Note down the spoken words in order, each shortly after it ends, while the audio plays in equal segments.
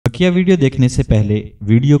तज़किया video देखने से पहले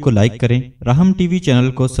वीडियो को लाइक करें, राहम टीवी चैनल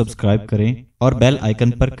को सब्सक्राइब करें और बेल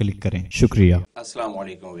आइकन पर क्लिक करें। शुक्रिया। अस्सलाम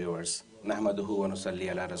वालेकुम व्यूअर्स, नहमदुहु व नुसल्ली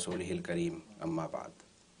अला रसूलिहिल करीम, अम्मा बाद।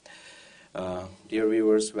 Dear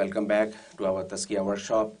viewers, welcome back to our Tazkiya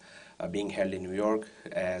workshop being held in New York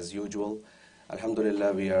as usual.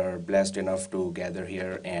 Alhamdulillah, we are blessed enough to gather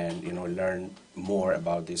here and learn more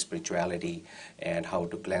about the spirituality and how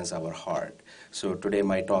to cleanse our heart. So today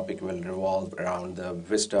my topic will revolve around the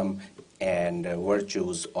wisdom and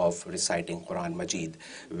virtues of reciting Quran Majid,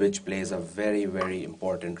 which plays a very, very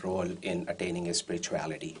important role in attaining a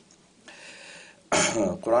spirituality.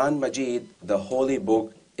 Quran Majid, the holy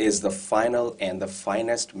book, is the final and the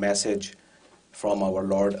finest message from our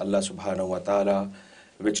Lord Allah subhanahu wa ta'ala,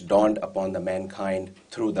 which dawned upon the mankind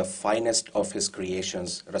through the finest of his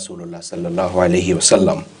creations, Rasulullah sallallahu alaihi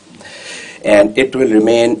wasallam. And it will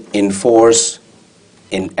remain in force,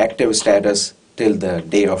 in active status till the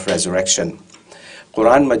day of resurrection.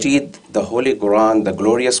 Quran Majid, the Holy Quran, the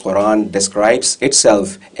glorious Quran, describes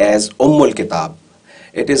itself as Ummul Kitab.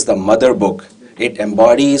 It is the mother book. It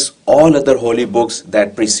embodies all other holy books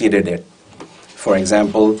that preceded it. For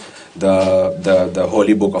example, the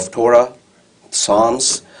holy book of Torah,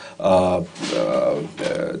 Psalms,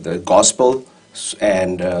 the Gospel,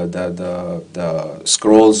 and the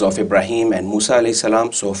scrolls of Ibrahim and Musa alayhi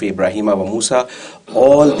salam, Sofi Ibrahim wa Musa.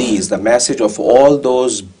 All these, the message of all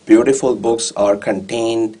those beautiful books are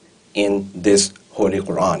contained in this Holy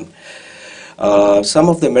Quran. Some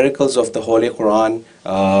of the miracles of the Holy Quran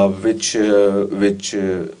which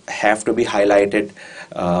have to be highlighted.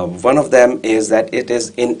 One of them is that it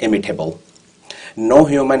is inimitable. No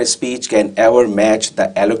human speech can ever match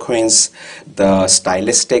the eloquence, the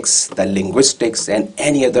stylistics, the linguistics, and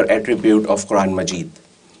any other attribute of Quran Majid.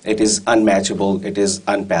 It is unmatchable, it is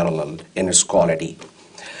unparalleled in its quality.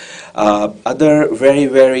 Other very,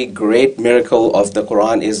 very great miracle of the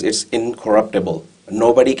Quran is it's incorruptible.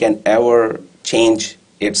 Nobody can ever change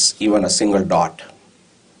its even a single dot.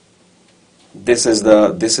 This is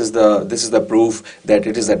the proof that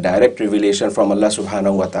it is a direct revelation from Allah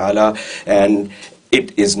subhanahu wa ta'ala, and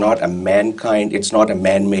it is not a mankind, it's not a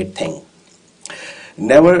man-made thing.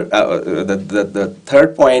 Never, the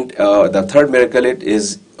third point, the third miracle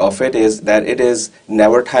is that it is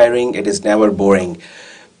never tiring, it is never boring.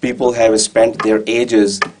 People have spent their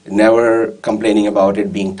ages never complaining about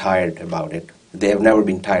it, being tired about it. They have never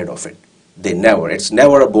been tired of it. It's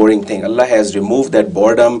never a boring thing. Allah has removed that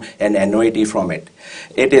boredom and annuity from it.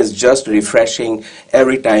 It is just refreshing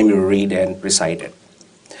every time you read and recite it.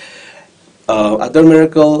 Other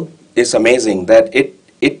miracle is amazing, that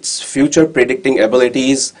its future predicting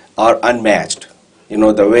abilities are unmatched.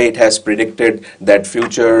 The way it has predicted that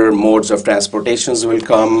future modes of transportations will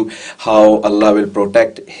come, how Allah will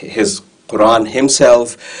protect His Quran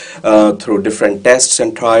himself through different tests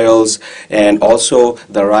and trials, and also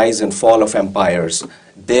the rise and fall of empires.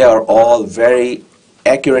 They are all very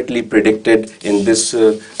accurately predicted in this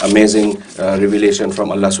amazing revelation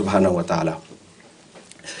from Allah subhanahu wa ta'ala.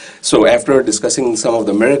 So after discussing some of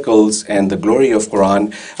the miracles and the glory of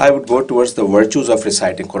Quran, I would go towards the virtues of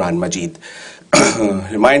reciting Quran Majid.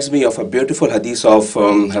 Reminds me of a beautiful hadith of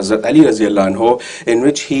Hazrat Ali radiallahu anhu, in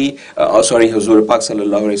which Huzur Pak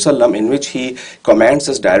sallallahu alaihi wasallam, in which he commands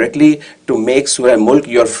us directly to make Surah Mulk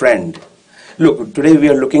your friend. Look, today we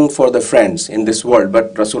are looking for the friends in this world,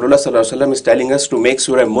 but Rasulullah sallallahu alaihi wasallam is telling us to make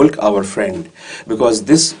Surah Mulk our friend, because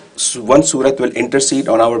this one surah will intercede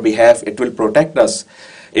on our behalf. It will protect us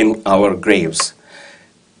in our graves.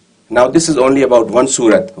 Now this is only about one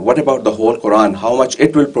surah. What about the whole Quran? How much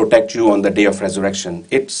it will protect you on the day of resurrection?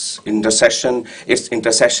 Its intercession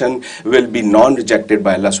will be non-rejected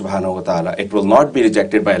by Allah subhanahu wa ta'ala. It will not be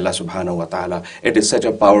rejected by Allah subhanahu wa ta'ala. It is such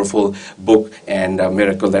a powerful book and a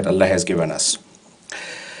miracle that Allah has given us.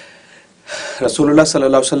 Rasulullah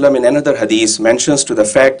sallallahu alaihi wasallam in another hadith mentions to the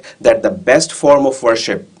fact that the best form of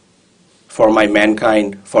worship for my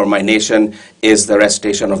mankind, for my nation, is the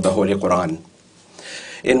recitation of the Holy Quran.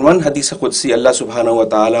 In one hadith Qudsi, Allah subhanahu wa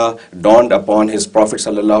ta'ala dawned upon his Prophet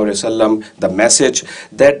sallallahu alaihi wasallam the message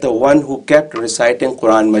that the one who kept reciting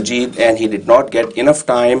Quran Majid and he did not get enough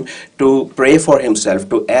time to pray for himself,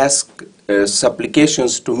 to ask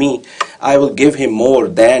supplications to me, I will give him more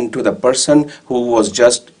than to the person who was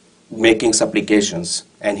just making supplications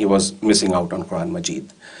and he was missing out on Quran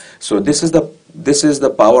Majid. So this is the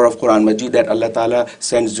power of Quran Majid, that Allah Ta'ala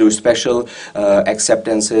sends you special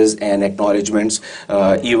acceptances and acknowledgements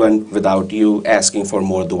even without you asking for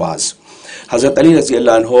more du'as. Hazrat Ali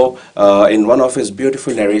radiallahu anhu in one of his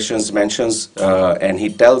beautiful narrations mentions and he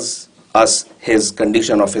tells us his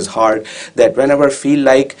condition of his heart, that whenever I feel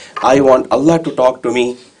like I want Allah to talk to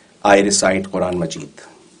me, I recite Quran Majid.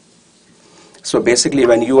 So basically,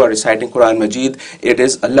 when you are reciting Quran Majid, it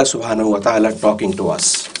is Allah subhanahu wa ta'ala talking to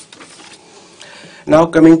us. Now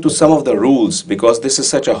coming to some of the rules, because this is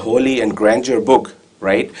such a holy and grandeur book,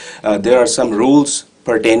 right? There are some rules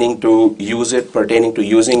pertaining to use it, pertaining to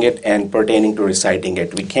using it, and pertaining to reciting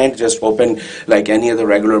it. We can't just open like any other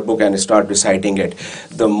regular book and start reciting it.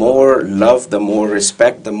 The more love, the more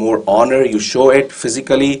respect, the more honor you show it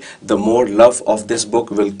physically, the more love of this book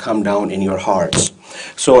will come down in your hearts.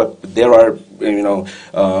 So there are,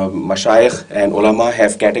 mashayikh and ulama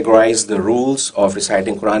have categorized the rules of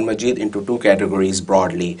reciting Quran Majid into two categories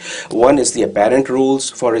broadly. One is the apparent rules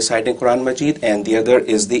for reciting Quran Majid, and the other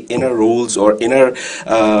is the inner rules or inner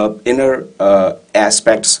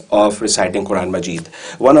aspects of reciting Quran Majid.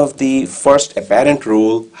 One of the first apparent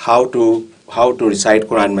rule how to recite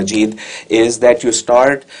Quran Majid is that you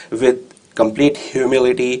start with complete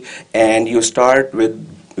humility, and you start with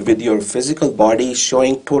your physical body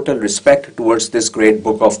showing total respect towards this great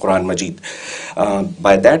book of Quran Majid.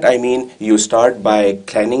 By that I mean you start by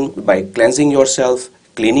cleansing yourself,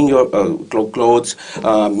 cleaning your clothes,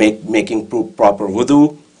 making proper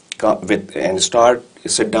wudu, and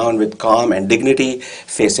sit down with calm and dignity,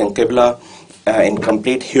 facing Qibla in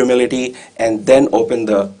complete humility, and then open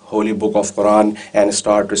the holy book of Quran and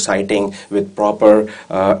start reciting with proper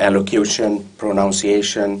elocution,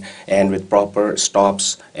 pronunciation, and with proper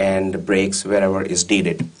stops and breaks wherever is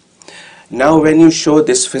needed. Now when you show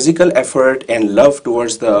this physical effort and love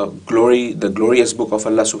towards the glorious book of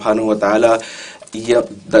Allah subhanahu wa ta'ala,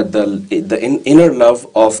 the inner love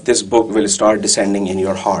of this book will start descending in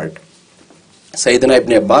your heart. Sayyidina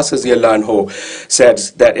Ibn Abbas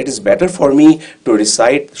says that it is better for me to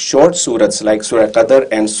recite short surahs like Surah Qadr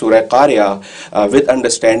and Surah Qari'ah with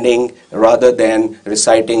understanding, rather than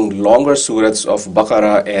reciting longer surahs of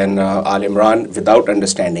Baqarah and Al Imran without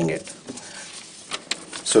understanding it.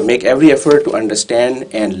 So make every effort to understand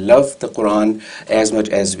and love the Quran as much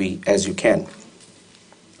as you can.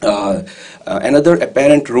 Another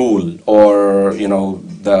apparent rule, or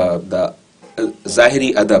the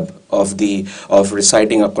Zahiri adab of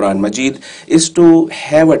reciting a Quran Majid, is to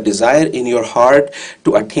have a desire in your heart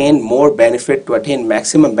to attain more benefit, to attain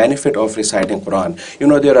maximum benefit of reciting Quran.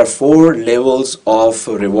 There are 4 levels of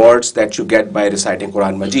rewards that you get by reciting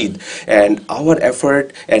Quran Majid, and our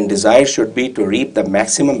effort and desire should be to reap the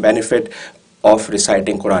maximum benefit of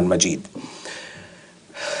reciting Quran Majid.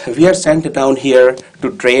 We are sent down here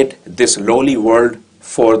to trade this lowly world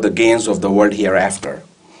for the gains of the world hereafter.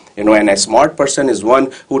 And a smart person is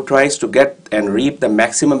one who tries to get and reap the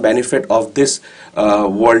maximum benefit of this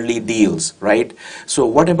worldly deals, right? So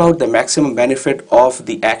what about the maximum benefit of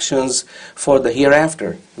the actions for the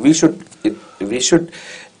hereafter? We should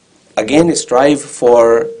again strive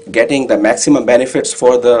for getting the maximum benefits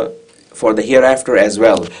for the hereafter as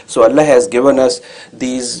well. So Allah has given us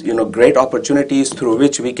these great opportunities through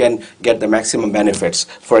which we can get the maximum benefits.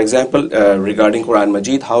 For example, regarding Quran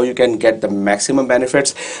Majid, how you can get the maximum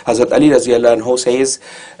benefits, Hazrat Ali Raziallahu Anhu says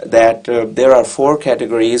that there are 4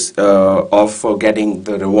 categories of getting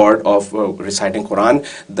the reward of reciting Quran.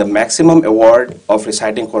 The maximum award of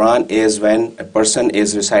reciting Quran is when a person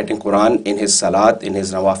is reciting Quran in his salat, in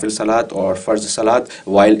his nawafil salat or farz salat,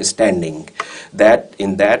 while standing.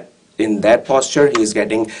 In that posture, he is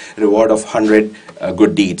getting reward of 100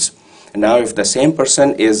 good deeds. Now, if the same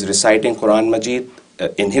person is reciting Quran Majid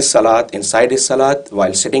in his salat, inside his salat,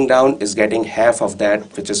 while sitting down, is getting half of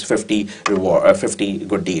that, which is 50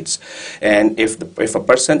 good deeds. And if a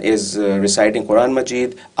person is reciting Quran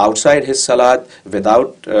Majid outside his salat with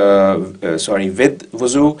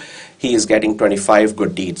wuzu, he is getting 25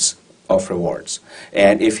 good deeds of rewards.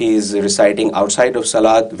 And if he is reciting outside of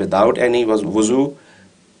salat without any wuzu,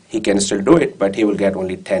 he can still do it, but he will get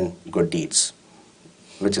only 10 good deeds,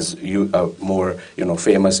 which is more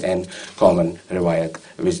famous and common riwayat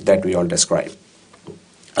that we all describe.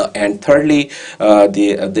 And thirdly,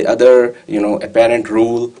 the other apparent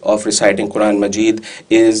rule of reciting Quran Majid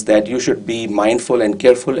is that you should be mindful and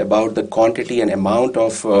careful about the quantity and amount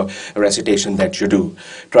of recitation that you do.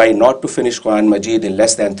 Try not to finish Quran Majid in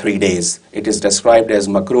less than 3 days. It is described as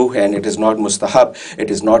makruh, and it is not mustahab. It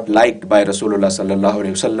is not liked by Rasulullah sallallahu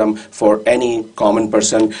alaihi wasallam for any common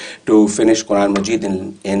person to finish Quran Majid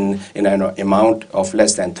in an amount of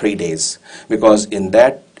less than 3 days, because in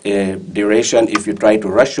that duration. If you try to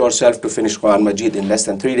rush yourself to finish Quran Majid in less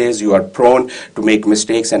than 3 days, you are prone to make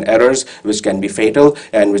mistakes and errors which can be fatal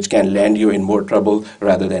and which can land you in more trouble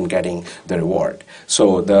rather than getting the reward.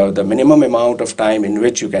 So the minimum amount of time in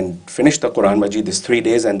which you can finish the Quran Majid is 3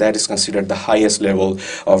 days, and that is considered the highest level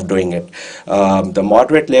of doing it. The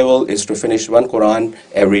moderate level is to finish one Quran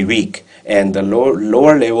every week, and the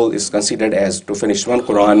lower level is considered as to finish one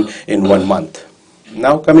Quran in 1 month.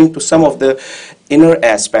 Now coming to some of the inner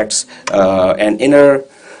aspects and inner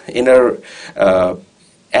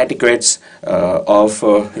etiquettes of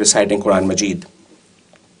reciting Quran Majid.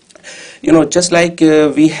 You know, just like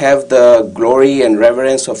we have the glory and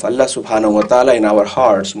reverence of Allah subhanahu wa ta'ala in our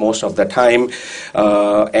hearts most of the time,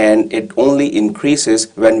 and it only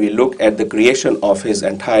increases when we look at the creation of His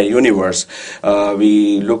entire universe.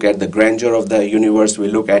 We look at the grandeur of the universe, we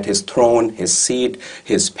look at His throne, His seat,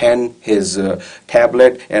 His pen, His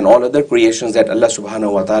tablet, and all other creations that Allah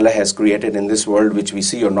subhanahu wa ta'ala has created in this world, which we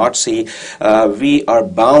see or not see. We are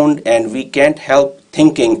bound and we can't help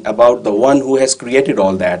thinking about the one who has created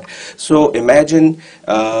all that. So imagine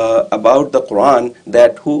about the Quran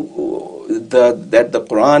that the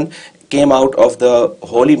Quran came out of the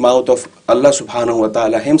holy mouth of Allah subhanahu wa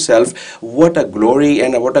ta'ala Himself. What a glory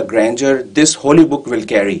and what a grandeur this holy book will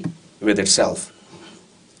carry with itself,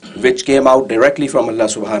 which came out directly from Allah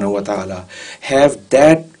subhanahu wa ta'ala. Have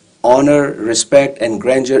that honor, respect and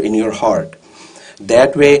grandeur in your heart.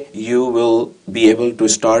 That way you will be able to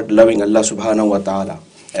start loving Allah subhanahu wa ta'ala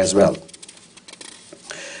as well.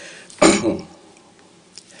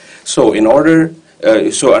 So in order,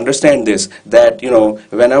 so understand this, that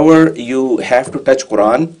whenever you have to touch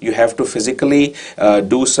Quran, you have to physically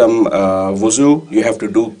do some wuzu, you have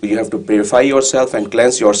to purify yourself and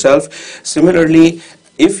cleanse yourself. Similarly,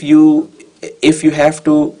 if you have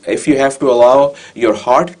to allow your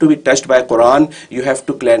heart to be touched by Quran, you have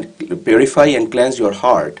to purify and cleanse your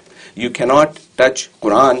heart. You cannot touch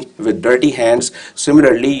Quran with dirty hands.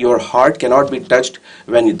 Similarly, your heart cannot be touched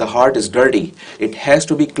when the heart is dirty. It has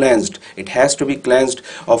to be cleansed. It has to be cleansed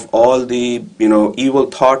of all the evil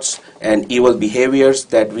thoughts and evil behaviors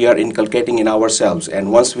that we are inculcating in ourselves.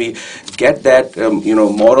 And once we get that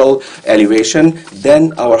moral elevation,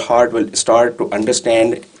 then our heart will start to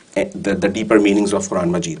understand the deeper meanings of Quran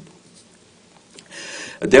Majid.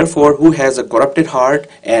 Therefore, who has a corrupted heart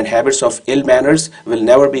and habits of ill manners will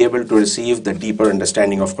never be able to receive the deeper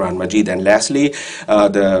understanding of Quran Majid. And lastly,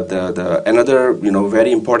 another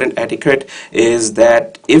very important etiquette is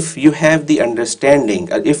that if you have the understanding,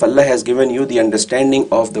 if Allah has given you the understanding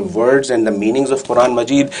of the words and the meanings of Quran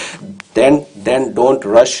Majid, then don't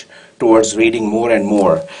rush towards reading more and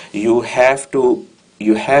more. You have to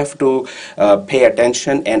pay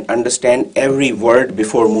attention and understand every word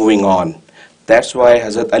before moving on. That's why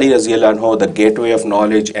Hazrat Ali Raziyallahu Anhu, the gateway of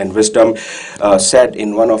knowledge and wisdom, said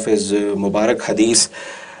in one of his Mubarak hadith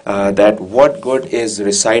that what good is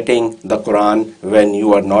reciting the Quran when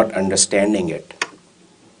you are not understanding it.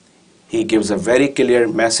 He gives a very clear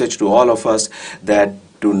message to all of us that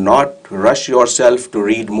do not rush yourself to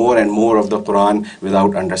read more and more of the Quran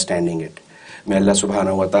without understanding it. May Allah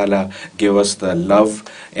subhanahu wa ta'ala give us the love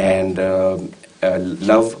and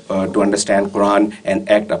to understand Quran and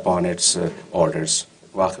act upon its orders.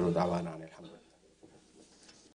 Wa akhiru da'wana.